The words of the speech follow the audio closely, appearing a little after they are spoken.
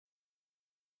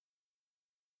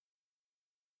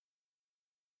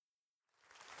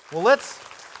Well,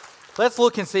 let's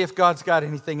look and see if God's got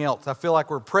anything else. I feel like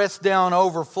we're pressed down,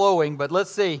 overflowing, but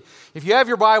let's see. If you have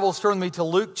your Bibles, turn with me to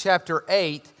Luke chapter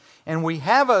 8, and we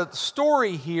have a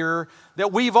story here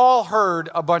that we've all heard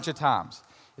a bunch of times.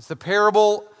 It's the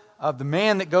parable of the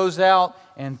man that goes out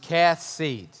and casts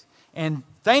seeds. And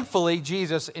thankfully,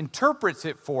 Jesus interprets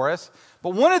it for us.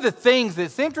 But one of the things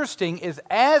that's interesting is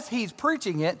as he's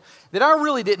preaching it, that I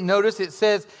really didn't notice, it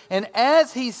says, and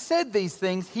as he said these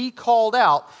things, he called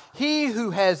out, "He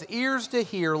who has ears to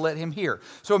hear, let him hear."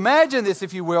 So imagine this,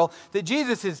 if you will, that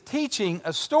Jesus is teaching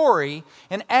a story,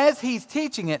 and as he's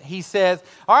teaching it, he says,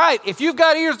 all right, if you've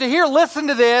got ears to hear, listen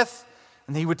to this.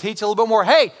 And he would teach a little bit more,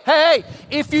 hey,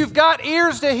 if you've got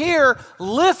ears to hear,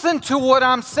 listen to what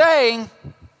I'm saying.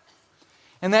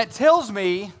 And that tells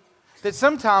me that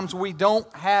sometimes we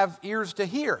don't have ears to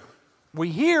hear. We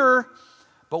hear,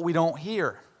 but we don't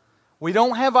hear. We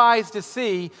don't have eyes to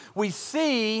see. We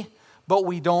see, but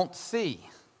we don't see.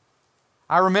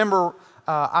 I remember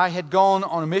I had gone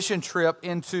on a mission trip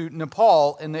into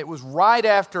Nepal, and it was right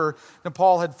after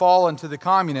Nepal had fallen to the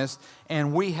communists,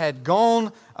 and we had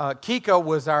gone, Kika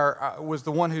was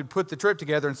the one who'd put the trip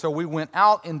together, and so we went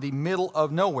out in the middle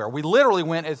of nowhere. We literally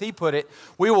went, as he put it,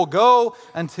 we will go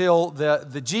until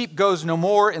the Jeep goes no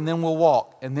more, and then we'll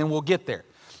walk, and then we'll get there.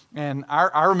 And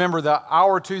I remember the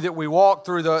hour or two that we walked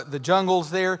through the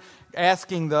jungles there,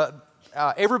 asking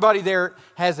everybody there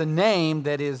has a name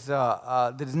that is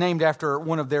named after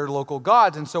one of their local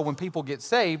gods, and so when people get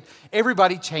saved,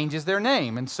 everybody changes their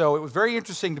name. And so it was very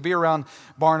interesting to be around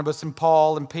Barnabas and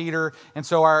Paul and Peter, and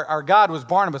so our God was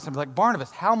Barnabas. And I was like,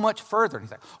 Barnabas, how much further? And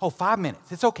he's like, 5 minutes.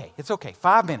 It's okay.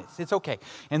 5 minutes. It's okay.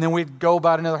 And then we'd go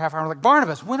about another half hour. I'm like,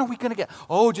 Barnabas, when are we going to get?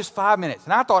 Just 5 minutes.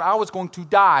 And I thought I was going to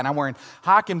die, and I'm wearing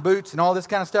hiking boots and all this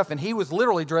kind of stuff, and he was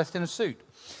literally dressed in a suit.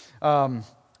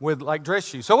 With like dress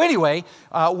shoes. So anyway,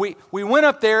 we went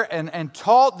up there and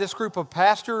taught this group of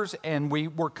pastors, and we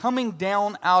were coming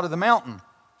down out of the mountain.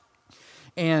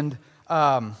 And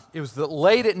it was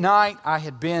late at night.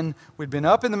 We'd been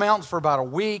up in the mountains for about a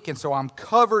week, and so I'm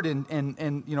covered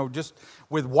in just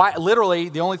with white. Literally,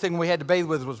 the only thing we had to bathe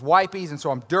with was wipies, and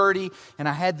so I'm dirty. And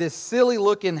I had this silly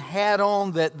looking hat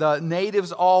on that the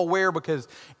natives all wear, because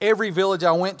every village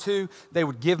I went to, they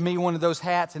would give me one of those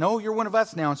hats, and you're one of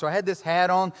us now. And so I had this hat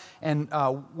on, and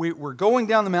we were going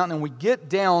down the mountain, and we get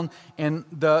down, and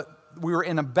we were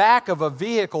in the back of a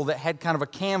vehicle that had kind of a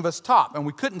canvas top, and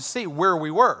we couldn't see where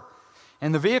we were.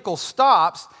 And the vehicle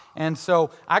stops, and so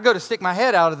I go to stick my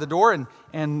head out of the door,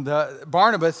 and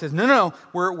Barnabas says, no,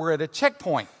 we're at a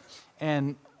checkpoint.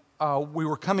 And we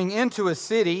were coming into a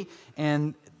city,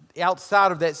 and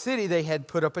outside of that city, they had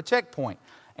put up a checkpoint.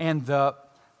 And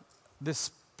this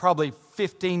probably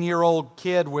 15-year-old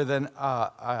kid with an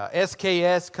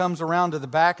SKS comes around to the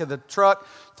back of the truck,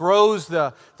 throws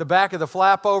the back of the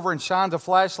flap over and shines a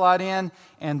flashlight in,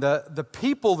 and the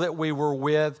people that we were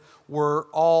with were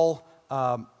all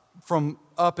from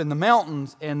up in the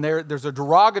mountains, and there's a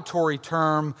derogatory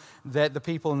term that the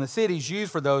people in the cities use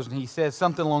for those, and he says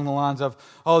something along the lines of,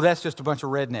 that's just a bunch of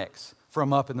rednecks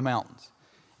from up in the mountains,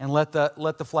 and let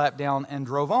the flap down and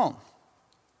drove on.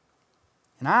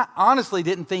 And I honestly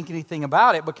didn't think anything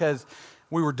about it, because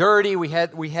we were dirty, we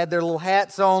had their little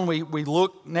hats on, we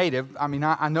looked native. I mean,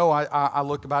 I know I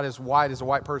looked about as white as a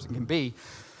white person can be.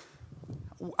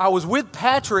 I was with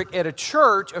Patrick at a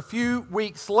church a few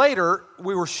weeks later.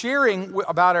 We were sharing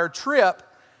about our trip,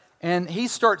 and he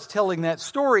starts telling that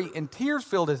story, and tears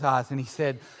filled his eyes, and he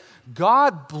said,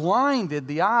 God blinded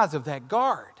the eyes of that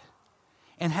guard,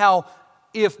 and how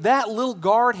if that little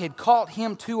guard had caught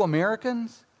him 2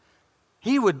 Americans,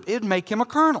 it'd make him a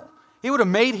colonel. It would have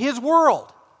made his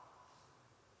world.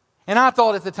 And I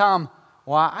thought at the time,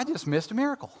 I just missed a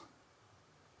miracle.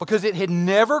 Because it had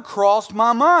never crossed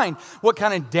my mind what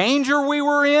kind of danger we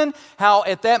were in, how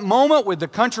at that moment with the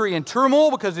country in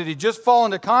turmoil because it had just fallen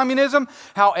to communism,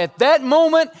 how at that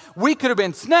moment we could have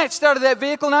been snatched out of that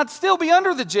vehicle and I'd still be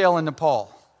under the jail in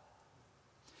Nepal.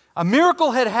 A miracle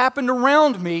had happened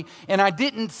around me and I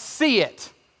didn't see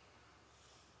it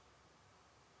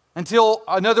until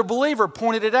another believer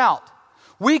pointed it out.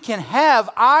 We can have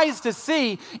eyes to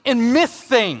see and miss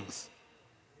things.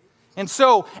 And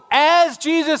so, as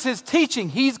Jesus is teaching,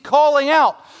 he's calling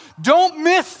out, don't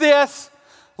miss this,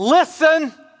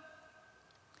 listen.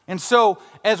 And so,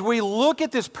 as we look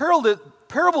at this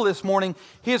parable this morning,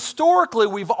 historically,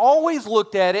 we've always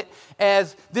looked at it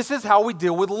as this is how we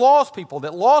deal with lost people,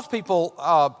 that lost people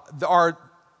are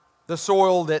the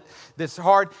soil that's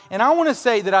hard. And I want to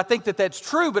say that I think that that's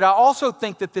true, but I also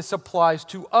think that this applies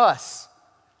to us.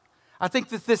 I think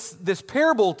that this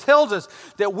parable tells us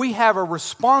that we have a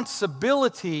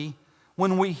responsibility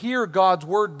when we hear God's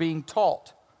word being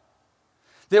taught.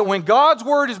 That when God's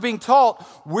word is being taught,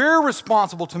 we're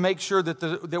responsible to make sure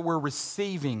that we're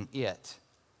receiving it.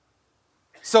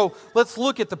 So let's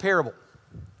look at the parable.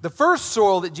 The first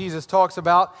soil that Jesus talks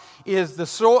about is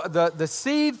the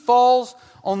seed falls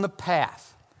on the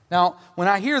path. Now, when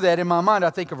I hear that in my mind, I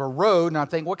think of a road, and I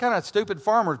think, what kind of stupid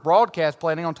farmers broadcast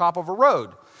planting on top of a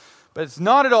road? But it's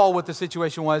not at all what the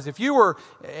situation was. If you were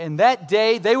in that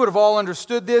day, they would have all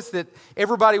understood this, that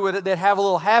everybody would have a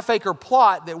little half-acre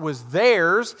plot that was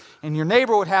theirs, and your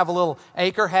neighbor would have a little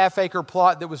half-acre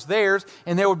plot that was theirs,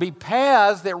 and there would be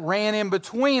paths that ran in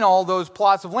between all those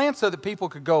plots of land so that people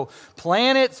could go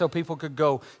plant it, so people could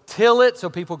go till it, so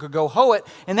people could go hoe it,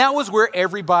 and that was where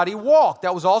everybody walked.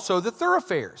 That was also the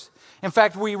thoroughfares. In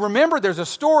fact, we remember there's a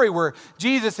story where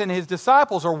Jesus and his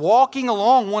disciples are walking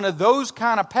along one of those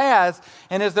kind of paths,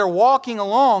 and as they're walking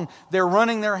along, they're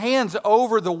running their hands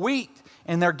over the wheat,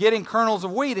 and they're getting kernels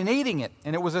of wheat and eating it,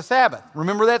 and it was a Sabbath.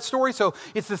 Remember that story? So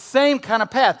it's the same kind of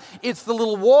path. It's the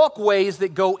little walkways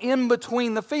that go in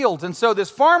between the fields. And so this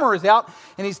farmer is out,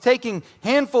 and he's taking a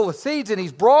handful of seeds, and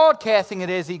he's broadcasting it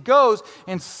as he goes,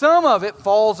 and some of it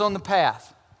falls on the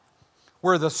path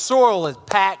where the soil is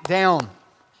packed down.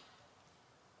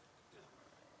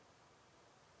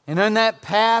 And on that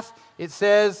path, it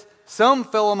says, some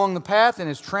fell among the path and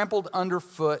is trampled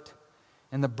underfoot,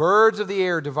 and the birds of the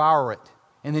air devour it.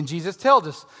 And then Jesus tells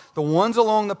us, the ones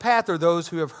along the path are those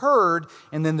who have heard,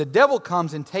 and then the devil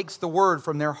comes and takes the word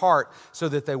from their heart so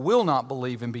that they will not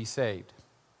believe and be saved.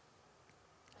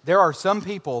 There are some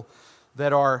people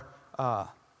that are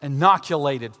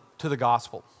inoculated to the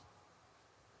gospel.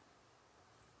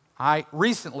 I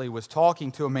recently was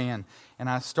talking to a man, and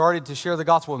I started to share the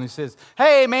gospel, and he says,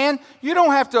 hey man, you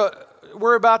don't have to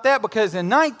worry about that, because in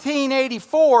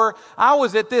 1984, I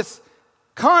was at this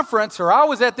conference, or I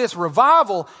was at this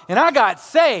revival, and I got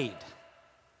saved.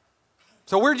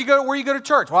 So where you go to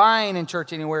church? Well, I ain't in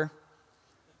church anywhere.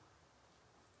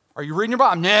 Are you reading your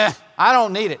Bible? Nah, I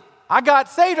don't need it. I got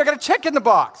saved. I got a check in the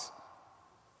box.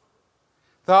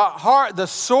 The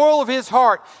soil of his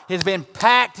heart has been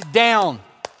packed down.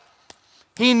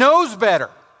 He knows better.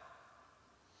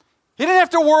 He didn't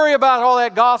have to worry about all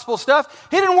that gospel stuff.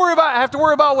 He didn't have to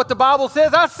worry about what the Bible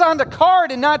says. I signed a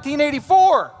card in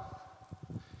 1984.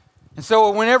 And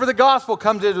so whenever the gospel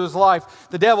comes into his life,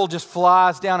 the devil just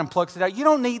flies down and plucks it out. You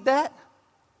don't need that.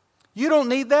 You don't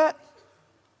need that.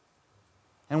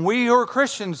 And we who are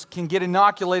Christians can get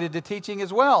inoculated to teaching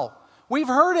as well. We've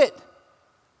heard it.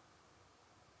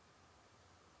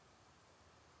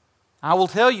 I will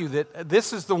tell you that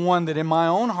this is the one that in my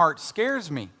own heart scares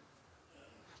me.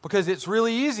 Because it's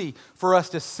really easy for us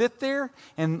to sit there,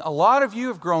 and a lot of you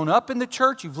have grown up in the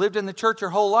church, you've lived in the church your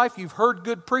whole life, you've heard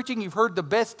good preaching, you've heard the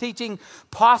best teaching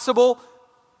possible,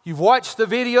 you've watched the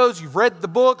videos, you've read the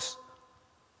books.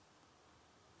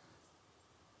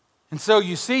 And so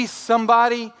you see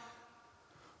somebody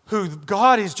who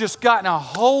God has just gotten a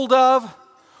hold of,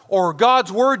 or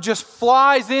God's word just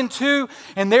flies into,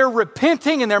 and they're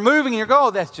repenting and they're moving, and you go, oh,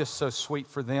 that's just so sweet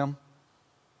for them.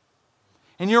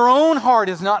 And your own heart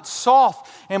is not soft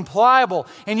and pliable,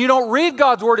 and you don't read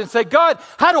God's word and say, God,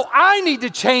 how do I need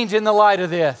to change in the light of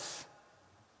this?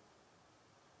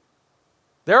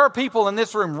 There are people in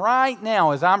this room right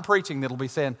now as I'm preaching that'll be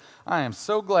saying, I am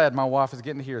so glad my wife is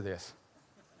getting to hear this.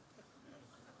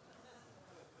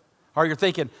 Or you're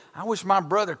thinking, I wish my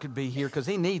brother could be here because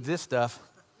he needs this stuff.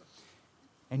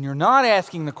 And you're not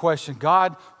asking the question,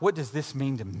 God, what does this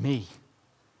mean to me?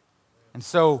 And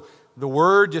so the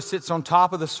word just sits on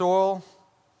top of the soil,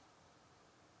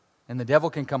 and the devil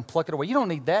can come pluck it away. You don't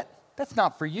need that. That's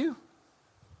not for you.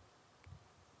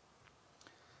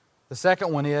 The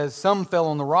second one is, some fell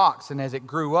on the rocks, and as it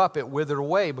grew up, it withered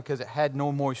away because it had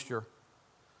no moisture.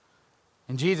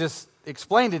 And Jesus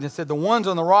explained it and said, the ones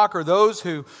on the rock are those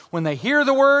who, when they hear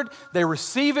the word, they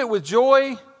receive it with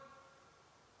joy,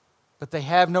 but they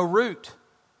have no root.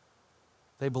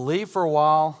 They believe for a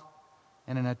while,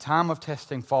 and in a time of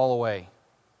testing fall away.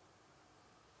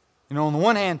 You know, on the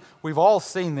one hand, we've all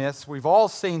seen this. We've all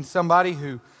seen somebody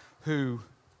who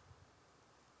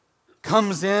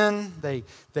comes in, they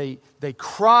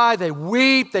cry, they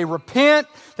weep, they repent,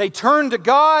 they turn to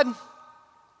God,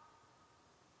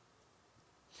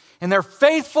 and they're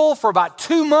faithful for about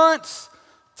 2 months,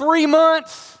 3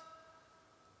 months,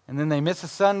 and then they miss a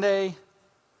Sunday,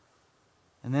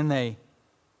 and then they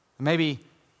maybe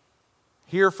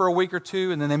here for a week or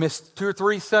two, and then they miss 2 or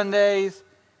 3 Sundays,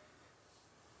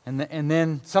 and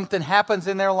then something happens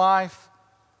in their life,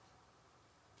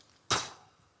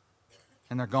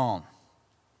 and they're gone.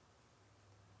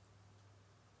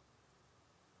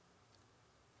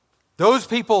 Those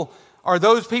people are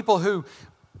those people who,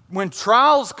 when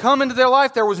trials come into their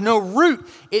life, there was no root.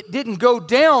 It didn't go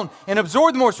down and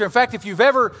absorb the moisture. In fact, if you've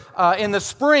ever in the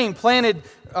spring planted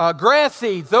grass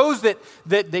seeds, those that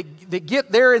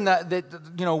get there in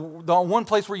the one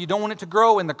place where you don't want it to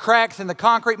grow, in the cracks in the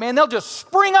concrete, man, they'll just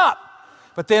spring up.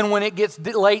 But then when it gets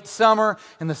late summer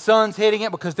and the sun's hitting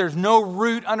it, because there's no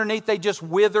root underneath, they just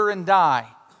wither and die.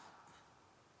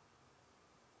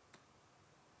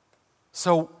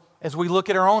 So as we look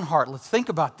at our own heart, let's think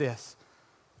about this.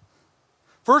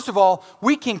 First of all,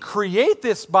 we can create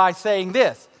this by saying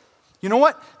this. You know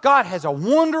what? God has a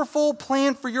wonderful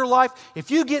plan for your life. If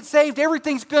you get saved,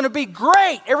 everything's going to be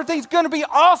great. Everything's going to be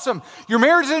awesome. Your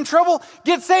marriage is in trouble,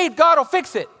 get saved, God will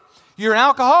fix it. You're an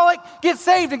alcoholic, get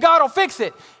saved and God will fix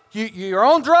it. You're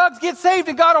on drugs, get saved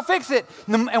and God will fix it.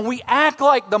 And we act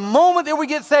like the moment that we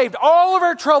get saved, all of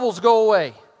our troubles go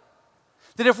away.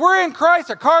 That if we're in Christ,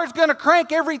 our car's going to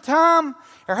crank every time.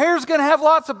 Our hair's going to have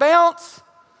lots of bounce.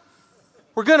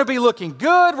 We're going to be looking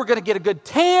good. We're going to get a good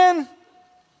tan.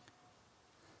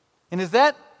 And is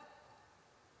that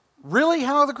really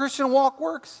how the Christian walk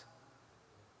works?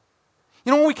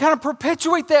 You know, we kind of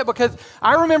perpetuate that, because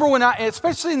I remember when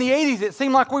especially in the 80s, it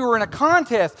seemed like we were in a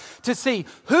contest to see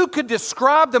who could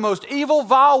describe the most evil,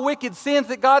 vile, wicked sins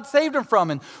that God saved them from.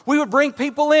 And we would bring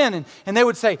people in and they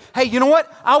would say, hey, you know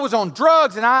what? I was on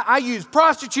drugs and I used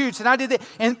prostitutes and I did that.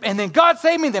 And then God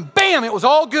saved me and then bam, it was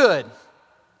all good.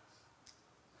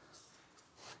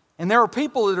 And there are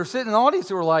people that are sitting in the audience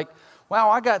who are like, wow,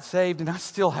 I got saved and I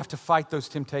still have to fight those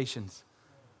temptations.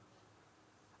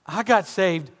 I got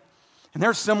saved. And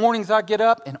there's some mornings I get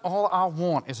up and all I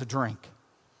want is a drink.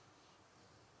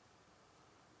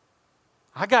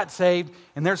 I got saved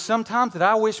and there's some times that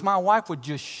I wish my wife would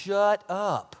just shut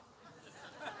up.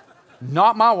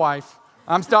 Not my wife.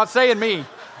 I'm not saying me.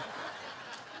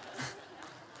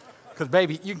 Because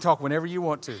baby, you can talk whenever you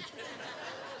want to.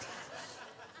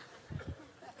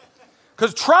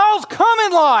 Because trials come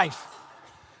in life.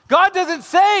 God doesn't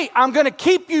say, I'm going to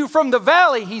keep you from the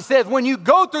valley. He says, when you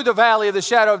go through the valley of the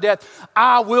shadow of death,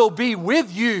 I will be with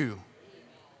you.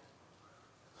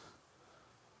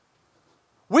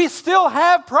 We still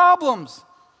have problems.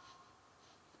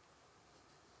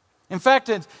 In fact,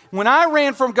 when I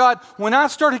ran from God, when I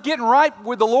started getting right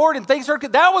with the Lord and things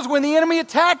started, that was when the enemy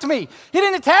attacked me. He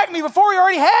didn't attack me before he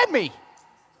already had me.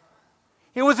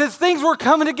 It was as things were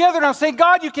coming together and I'm saying,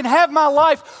 God, you can have my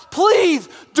life. Please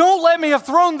don't let me have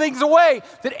thrown things away,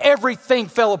 that everything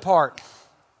fell apart.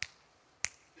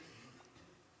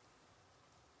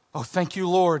 Oh, thank you,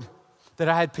 Lord, that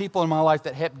I had people in my life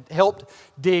that helped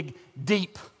dig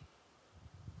deep.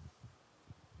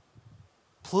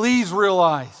 Please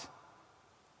realize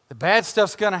the bad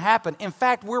stuff's going to happen. In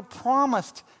fact, we're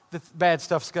promised that bad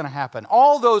stuff's going to happen.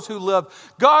 All those who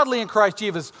live godly in Christ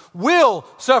Jesus will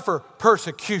suffer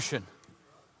persecution.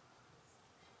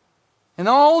 And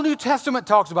the whole New Testament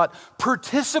talks about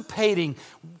participating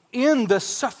in the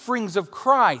sufferings of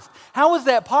Christ. How is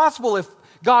that possible if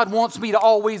God wants me to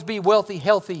always be wealthy,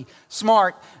 healthy,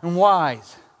 smart, and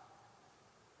wise?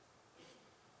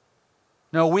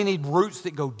 No, we need roots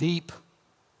that go deep.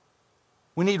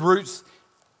 We need roots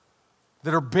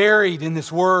that are buried in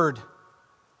this Word.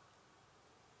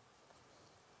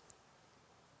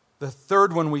 The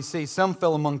third one we see, some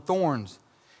fell among thorns,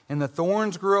 and the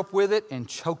thorns grew up with it and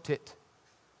choked it.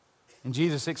 And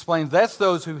Jesus explains that's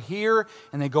those who hear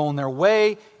and they go on their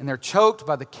way and they're choked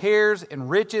by the cares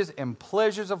and riches and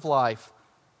pleasures of life,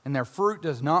 and their fruit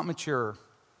does not mature.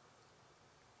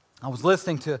 I was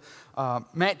listening to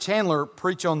Matt Chandler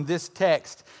preach on this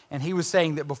text, and he was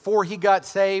saying that before he got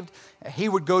saved, he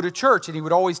would go to church, and he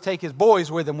would always take his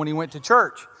boys with him when he went to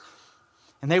church.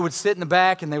 And they would sit in the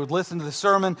back and they would listen to the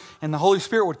sermon, and the Holy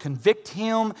Spirit would convict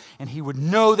him and he would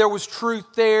know there was truth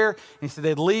there. And he said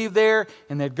they'd leave there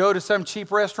and they'd go to some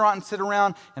cheap restaurant and sit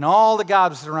around, and all the guys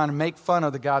would sit around and make fun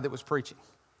of the guy that was preaching.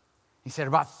 He said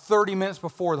about 30 minutes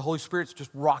before, the Holy Spirit's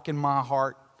just rocking my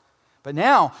heart. But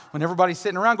now, when everybody's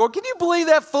sitting around going, can you believe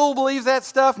that fool believes that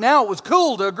stuff? Now it was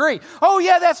cool to agree. Oh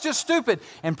yeah, that's just stupid.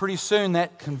 And pretty soon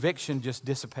that conviction just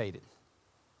dissipated.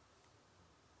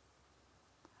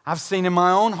 I've seen in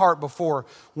my own heart before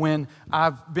when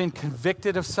I've been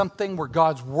convicted of something, where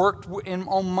God's worked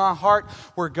on my heart,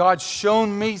 where God's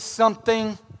shown me something.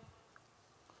 And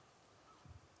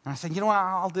I said, you know what,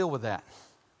 I'll deal with that.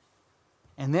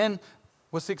 And then,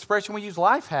 what's the expression we use?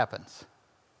 Life happens.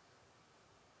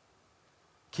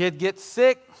 Kid gets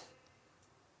sick,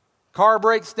 car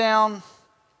breaks down,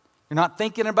 you're not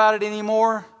thinking about it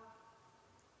anymore.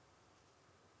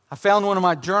 I found one of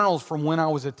my journals from when I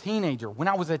was a teenager.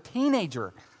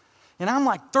 And I'm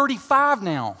like 35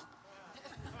 now.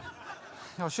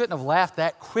 Y'all shouldn't have laughed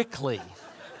that quickly.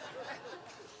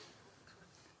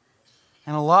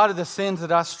 And a lot of the sins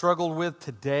that I struggled with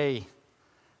today,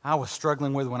 I was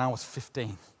struggling with when I was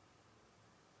 15.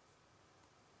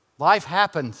 Life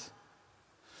happens.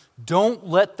 Don't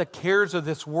let the cares of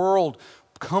this world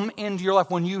come into your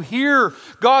life. When you hear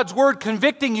God's word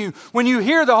convicting you, when you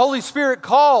hear the Holy Spirit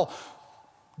call,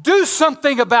 do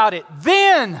something about it.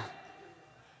 Then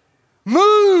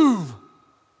move.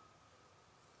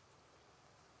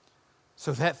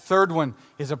 So that third one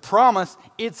is a promise.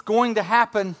 It's going to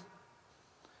happen.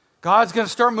 God's going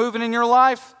to start moving in your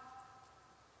life.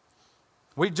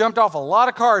 We jumped off a lot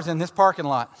of cars in this parking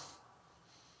lot.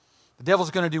 The devil's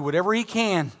going to do whatever he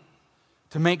can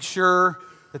to make sure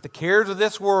that the cares of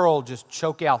this world just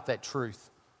choke out that truth.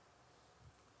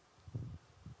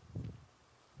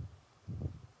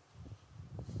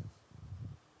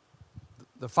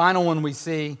 The final one we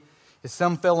see is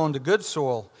some fell onto good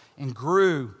soil and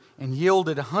grew and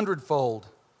yielded 100-fold.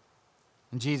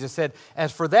 And Jesus said,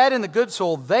 as for that in the good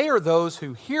soil, they are those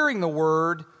who, hearing the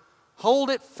word,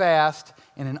 hold it fast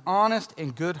in an honest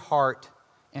and good heart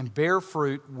and bear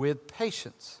fruit with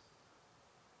patience.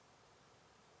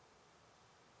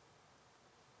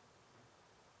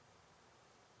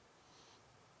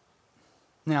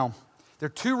 Now, there are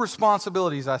two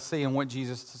responsibilities I see in what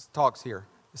Jesus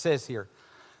says here.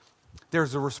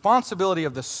 There's the responsibility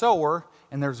of the sower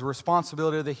and there's the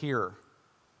responsibility of the hearer.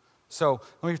 So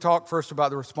let me talk first about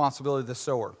the responsibility of the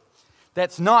sower.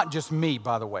 That's not just me,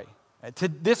 by the way.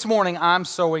 This morning, I'm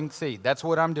sowing seed. That's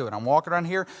what I'm doing. I'm walking around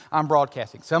here. I'm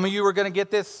broadcasting. Some of you are going to get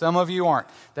this. Some of you aren't.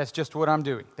 That's just what I'm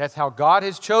doing. That's how God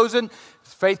has chosen.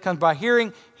 Faith comes by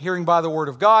hearing, hearing by the word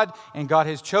of God, and God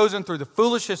has chosen through the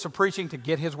foolishness of preaching to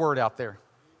get his word out there.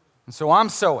 And so I'm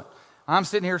sowing. I'm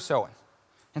sitting here sowing.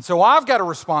 And so I've got a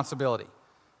responsibility.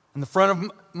 In the front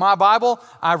of my Bible,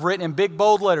 I've written in big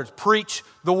bold letters, preach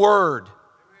the word.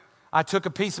 I took a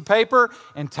piece of paper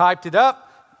and typed it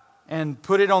up and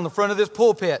put it on the front of this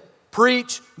pulpit.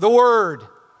 Preach the word.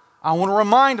 I want to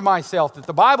remind myself that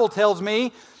the Bible tells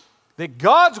me that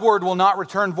God's word will not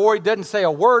return void. It doesn't say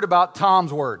a word about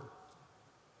Tom's word.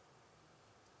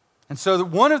 And so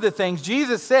one of the things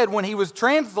Jesus said when he was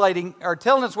translating or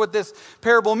telling us what this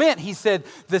parable meant, he said,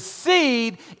 the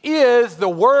seed is the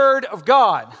word of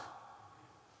God.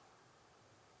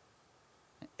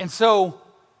 And so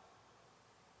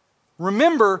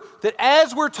remember that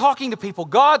as we're talking to people,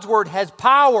 God's word has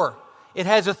power. It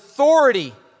has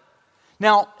authority.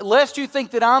 Now, lest you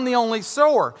think that I'm the only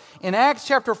sower, in Acts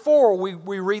chapter 4,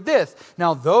 we read this.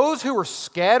 Now, those who were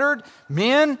scattered,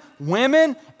 men,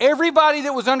 women, everybody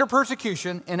that was under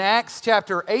persecution, in Acts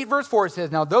chapter 8, verse 4, it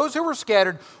says, now those who were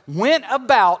scattered went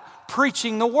about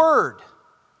preaching the word.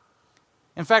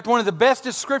 In fact, one of the best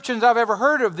descriptions I've ever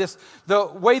heard of this, the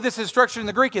way this is structured in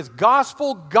the Greek, is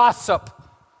gospel gossip.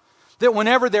 That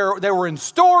whenever they were in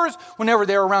stores, whenever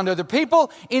they were around other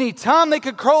people, anytime they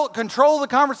could control the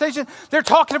conversation, they're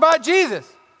talking about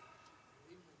Jesus.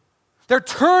 They're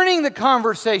turning the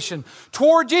conversation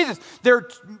toward Jesus.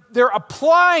 They're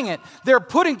applying it. They're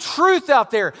putting truth out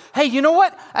there. Hey, you know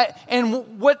what?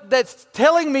 And what that's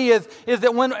telling me is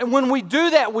that when we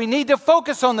do that, we need to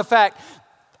focus on the fact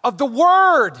of the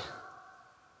Word.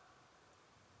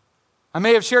 I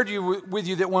may have shared with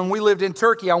you that when we lived in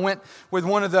Turkey, I went with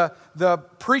one of the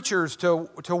preachers to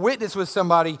witness with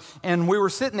somebody, and we were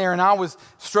sitting there, and I was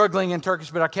struggling in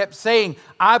Turkish, but I kept saying,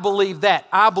 I believe that,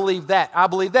 I believe that, I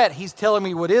believe that. He's telling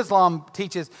me what Islam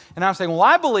teaches, and I'm saying, well,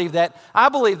 I believe that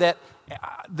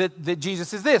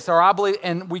Jesus is this, or I believe,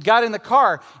 and we got in the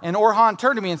car, and Orhan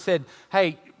turned to me and said,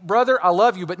 hey, brother, I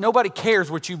love you, but nobody cares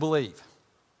what you believe.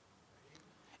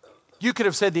 You could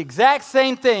have said the exact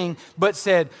same thing, but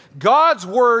said, God's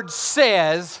word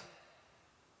says,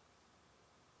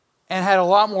 and had a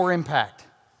lot more impact.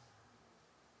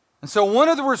 And so one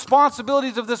of the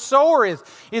responsibilities of the sower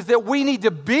is that we need to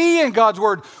be in God's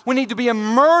word. We need to be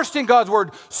immersed in God's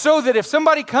word so that if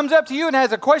somebody comes up to you and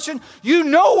has a question, you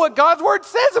know what God's word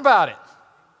says about it.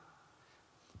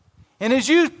 And as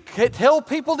you tell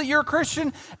people that you're a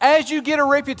Christian, as you get a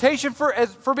reputation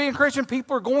for being a Christian,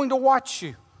 people are going to watch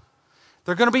you.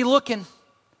 They're going to be looking,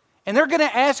 and they're going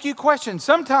to ask you questions.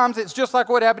 Sometimes it's just like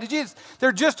what happened to Jesus.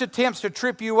 They're just attempts to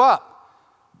trip you up.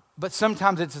 But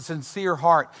sometimes it's a sincere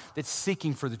heart that's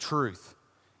seeking for the truth.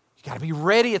 You got to be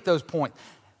ready at those points.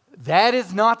 That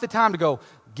is not the time to go,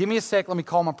 give me a sec, let me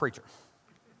call my preacher.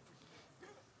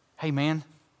 Hey, man,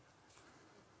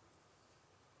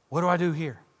 what do I do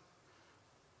here?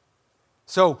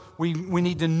 So we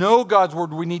need to know God's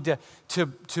word. We need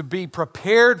to be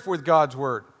prepared for God's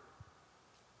word.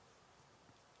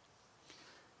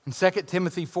 In 2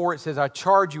 Timothy 4, it says, I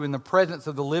charge you in the presence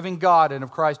of the living God and of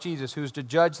Christ Jesus, who is to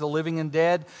judge the living and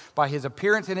dead by his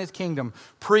appearance in his kingdom.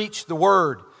 Preach the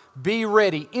word. Be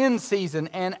ready in season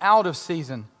and out of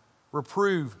season.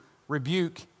 Reprove,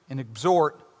 rebuke, and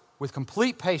exhort with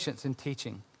complete patience in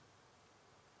teaching.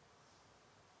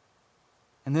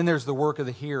 And then there's the work of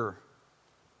the hearer.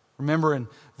 Remember in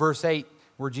verse 8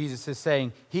 where Jesus is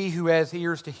saying, he who has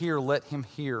ears to hear, let him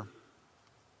hear.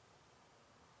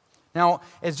 Now,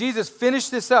 as Jesus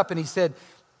finished this up and he said,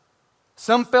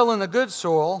 some fell in the good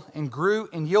soil and grew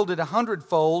and yielded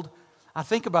 100-fold, I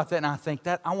think about that and I think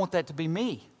that I want that to be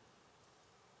me.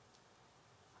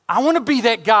 I want to be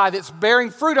that guy that's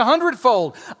bearing fruit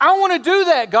 100-fold. I want to do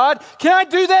that, God. Can I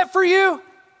do that for you?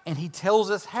 And he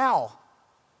tells us how.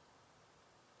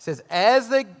 He says, as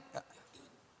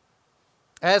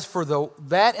for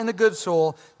that in the good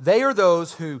soil, they are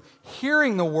those who,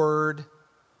 hearing the word,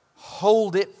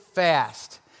 hold it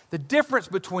fast. The difference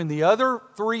between the other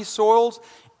three soils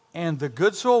and the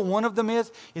good soil, one of them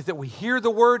is that we hear the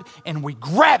word and we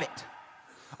grab it.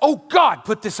 Oh God,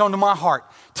 put this onto my heart.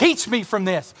 Teach me from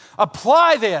this.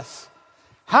 Apply this.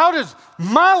 How does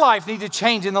my life need to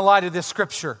change in the light of this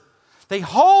scripture? They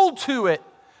hold to it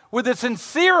with a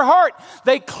sincere heart.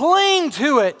 They cling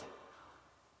to it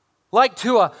like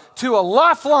to a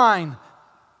lifeline.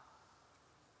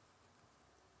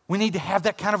 We need to have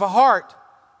that kind of a heart.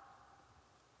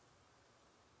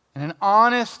 And an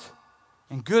honest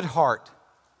and good heart.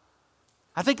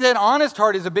 I think that honest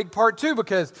heart is a big part too,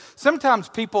 because sometimes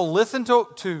people listen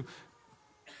to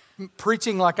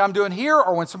preaching like I'm doing here,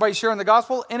 or when somebody's sharing the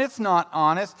gospel and it's not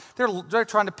honest. They're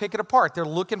trying to pick it apart. They're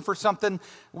looking for something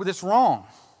that's wrong.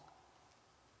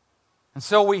 And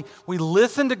so we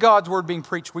listen to God's word being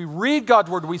preached. We read God's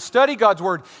word. We study God's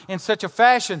word in such a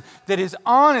fashion that is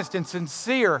honest and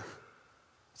sincere. It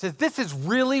says, this is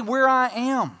really where I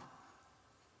am.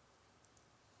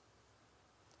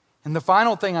 And the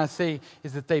final thing I see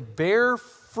is that they bear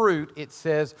fruit, it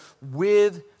says,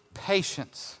 with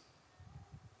patience.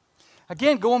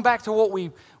 Again, going back to what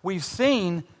we've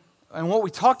seen and what we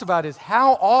talked about is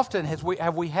how often have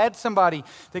we had somebody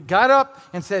that got up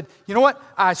and said, you know what,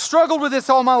 I struggled with this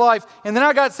all my life, and then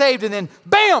I got saved, and then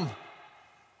bam,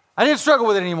 I didn't struggle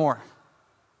with it anymore.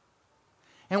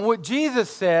 And what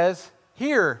Jesus says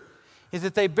here is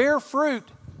that they bear fruit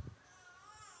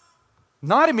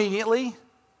not immediately,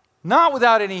 not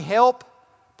without any help,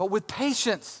 but with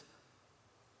patience.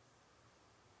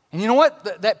 And you know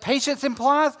what that patience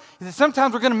implies? Is that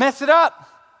sometimes we're going to mess it up.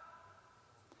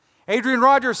 Adrian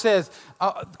Rogers says,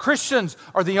 Christians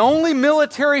are the only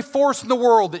military force in the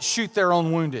world that shoot their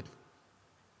own wounded.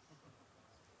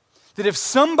 That if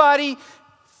somebody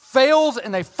fails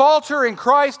and they falter in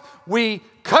Christ, we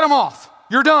cut them off.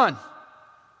 You're done.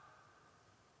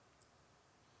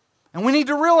 And we need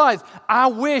to realize, I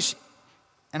wish,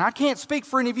 and I can't speak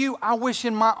for any of you, I wish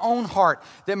in my own heart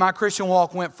that my Christian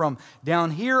walk went from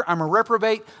down here, I'm a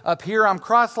reprobate, up here, I'm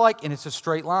Christ-like, and it's a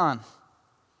straight line.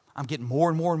 I'm getting more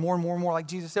and more and more and more and more like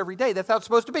Jesus every day. That's how it's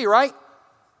supposed to be, right?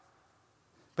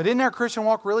 But isn't our Christian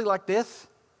walk really like this?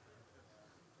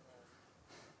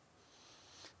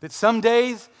 That some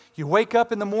days you wake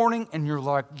up in the morning and you're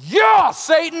like, yeah,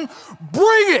 Satan,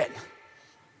 bring it.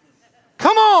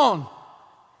 Come on.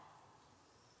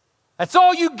 That's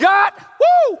all you got?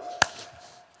 Woo!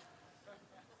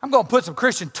 I'm going to put some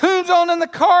Christian tunes on in the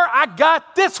car. I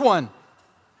got this one.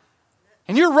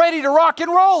 And you're ready to rock and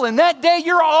roll. And that day,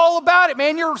 you're all about it,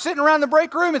 man. You're sitting around the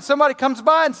break room and somebody comes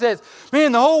by and says,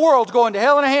 man, the whole world's going to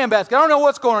hell in a handbasket. I don't know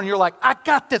what's going on. You're like, I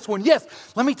got this one. Yes,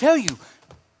 let me tell you.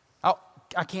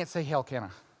 I can't say hell, can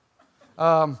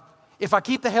I? If I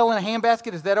keep the hell in a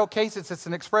handbasket, is that okay since it's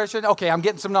an expression? Okay, I'm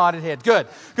getting some nodded head. Good,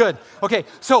 good. Okay,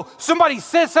 so somebody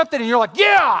says something and you're like,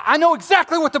 yeah, I know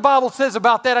exactly what the Bible says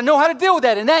about that. I know how to deal with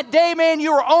that. And that day, man,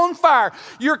 you were on fire.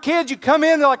 Your kids, you come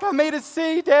in, they're like, I made a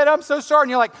C, Dad, I'm so sorry. And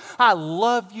you're like, I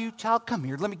love you, child. Come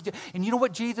here, let me get you. And you know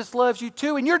what? Jesus loves you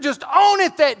too. And you're just on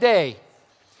it that day.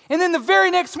 And then the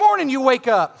very next morning you wake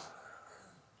up.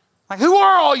 Like, who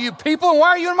are all you people and why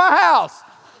are you in my house?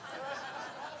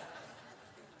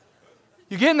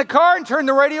 You get in the car and turn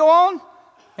the radio on,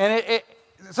 and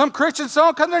some Christian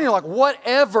song comes in, and you're like,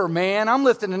 whatever, man. I'm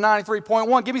listening to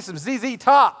 93.1. Give me some ZZ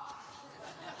Top.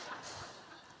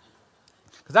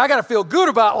 Because I got to feel good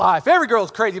about life. Every girl's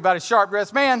crazy about a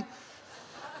sharp-dressed man.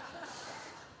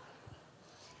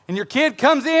 And your kid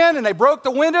comes in, and they broke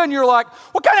the window, and you're like,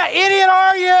 what kind of idiot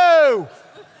are you?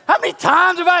 How many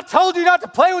times have I told you not to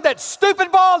play with that stupid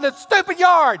ball in that stupid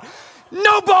yard?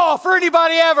 No ball for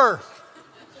anybody ever.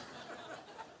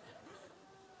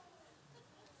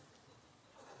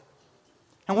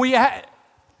 And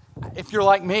if you're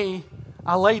like me,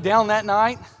 I lay down that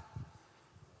night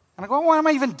and I go, why am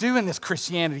I even doing this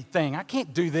Christianity thing? I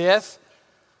can't do this.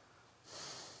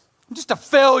 I'm just a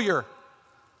failure.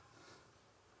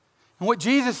 And what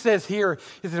Jesus says here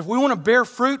is that if we want to bear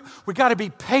fruit, we got to be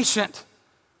patient.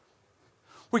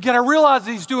 We got to realize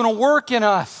that He's doing a work in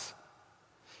us.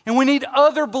 And we need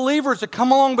other believers to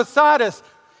come along beside us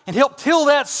and help till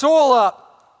that soil up.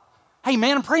 Hey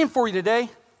man, I'm praying for you today.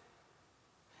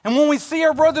 And when we see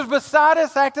our brothers beside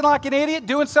us acting like an idiot,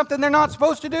 doing something they're not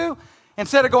supposed to do,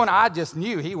 instead of going, I just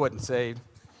knew he wasn't saved.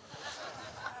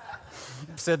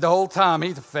 Said the whole time,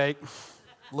 he's a fake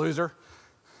loser.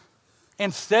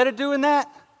 Instead of doing that,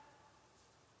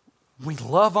 we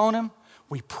love on him,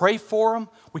 we pray for him,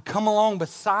 we come along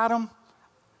beside him.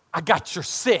 I got your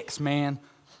six, man.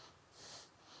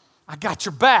 I got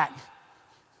your back.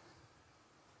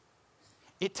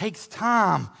 It takes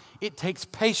time. It takes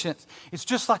patience. It's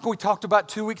just like we talked about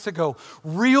 2 weeks ago.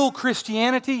 Real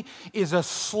Christianity is a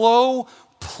slow,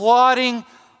 plodding,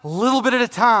 little bit at a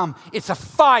time. It's a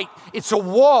fight. It's a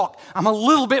walk. I'm a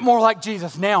little bit more like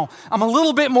Jesus now. I'm a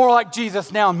little bit more like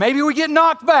Jesus now. Maybe we get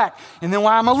knocked back. And then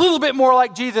I'm a little bit more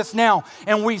like Jesus now.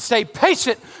 And we stay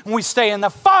patient and we stay in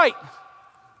the fight.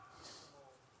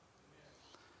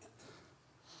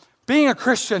 Being a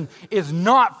Christian is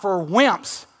not for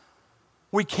wimps.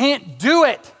 We can't do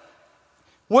it.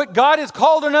 What God has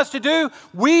called on us to do,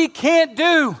 we can't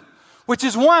do. Which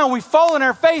is why we fall on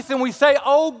our face and we say,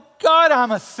 oh God,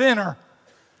 I'm a sinner.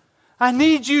 I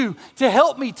need you to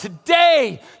help me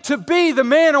today to be the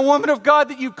man or woman of God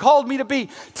that you called me to be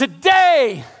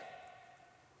today.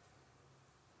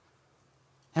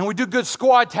 And we do good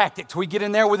squad tactics. We get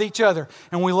in there with each other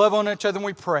and we love on each other and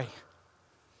we pray.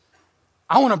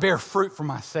 I want to bear fruit for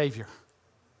my Savior.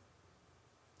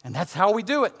 And that's how we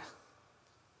do it.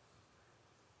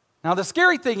 Now, the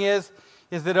scary thing is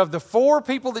that of the 4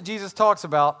 people that Jesus talks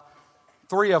about,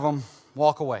 3 of them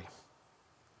walk away.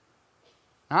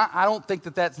 Now, I don't think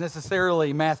that that's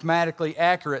necessarily mathematically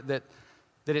accurate, that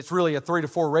it's really a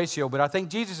 3-to-4 ratio, but I think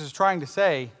Jesus is trying to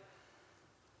say,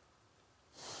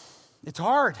 it's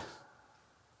hard.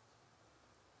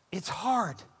 It's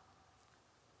hard.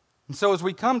 And so as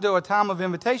we come to a time of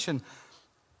invitation,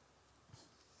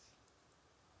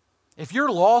 if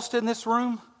you're lost in this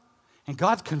room and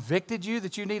God's convicted you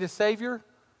that you need a Savior,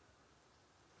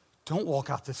 don't walk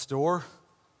out this door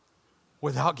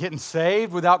without getting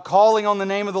saved, without calling on the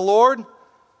name of the Lord.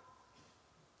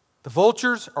 The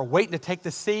vultures are waiting to take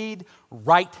the seed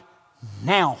right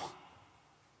now.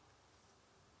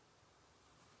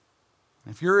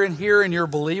 If you're in here and you're a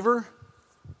believer,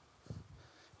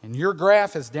 and your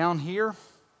graph is down here,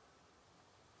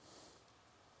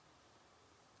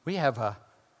 we have a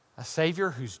Savior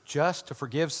who's just to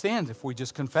forgive sins if we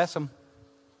just confess them.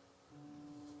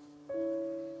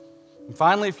 And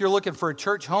finally, if you're looking for a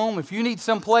church home, if you need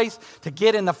some place to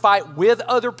get in the fight with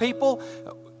other people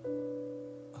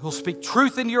who'll speak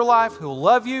truth into your life, who'll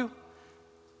love you,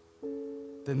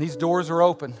 then these doors are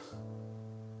open.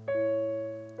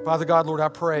 Father God, Lord, I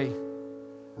pray,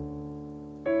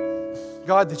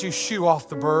 God, that you shoo off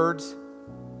the birds,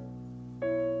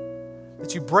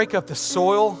 that you break up the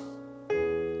soil,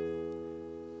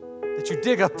 that you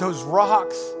dig up those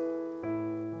rocks.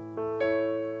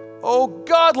 Oh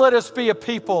God, let us be a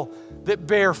people that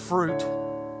bear fruit.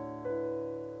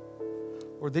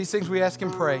 Lord, these things we ask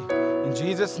and pray. In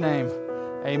Jesus' name,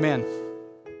 amen.